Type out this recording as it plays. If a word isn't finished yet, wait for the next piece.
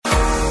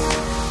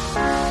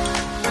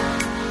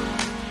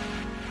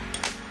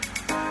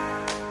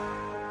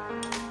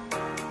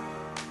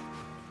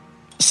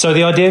So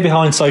the idea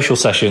behind Social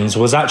Sessions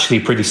was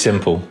actually pretty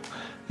simple.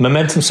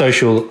 Momentum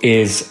Social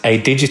is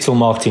a digital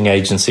marketing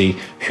agency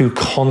who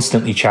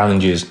constantly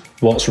challenges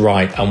what's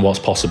right and what's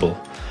possible.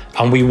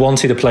 And we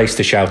wanted a place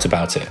to shout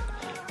about it.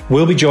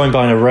 We'll be joined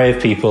by an array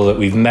of people that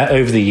we've met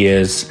over the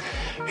years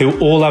who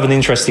all have an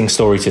interesting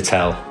story to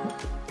tell.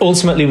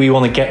 Ultimately, we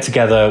want to get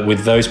together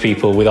with those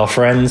people, with our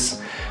friends,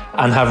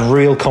 and have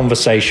real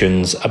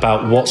conversations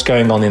about what's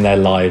going on in their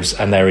lives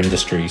and their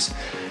industries.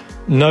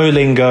 No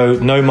lingo,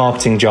 no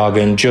marketing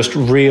jargon, just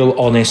real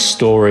honest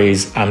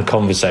stories and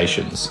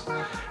conversations.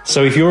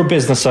 So if you're a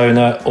business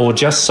owner or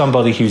just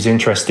somebody who's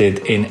interested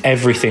in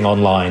everything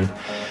online,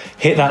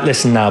 hit that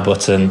listen now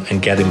button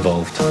and get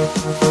involved.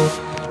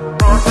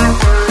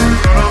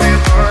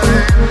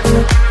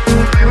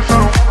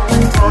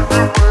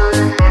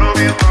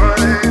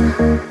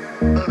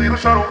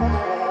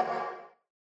 Shadow.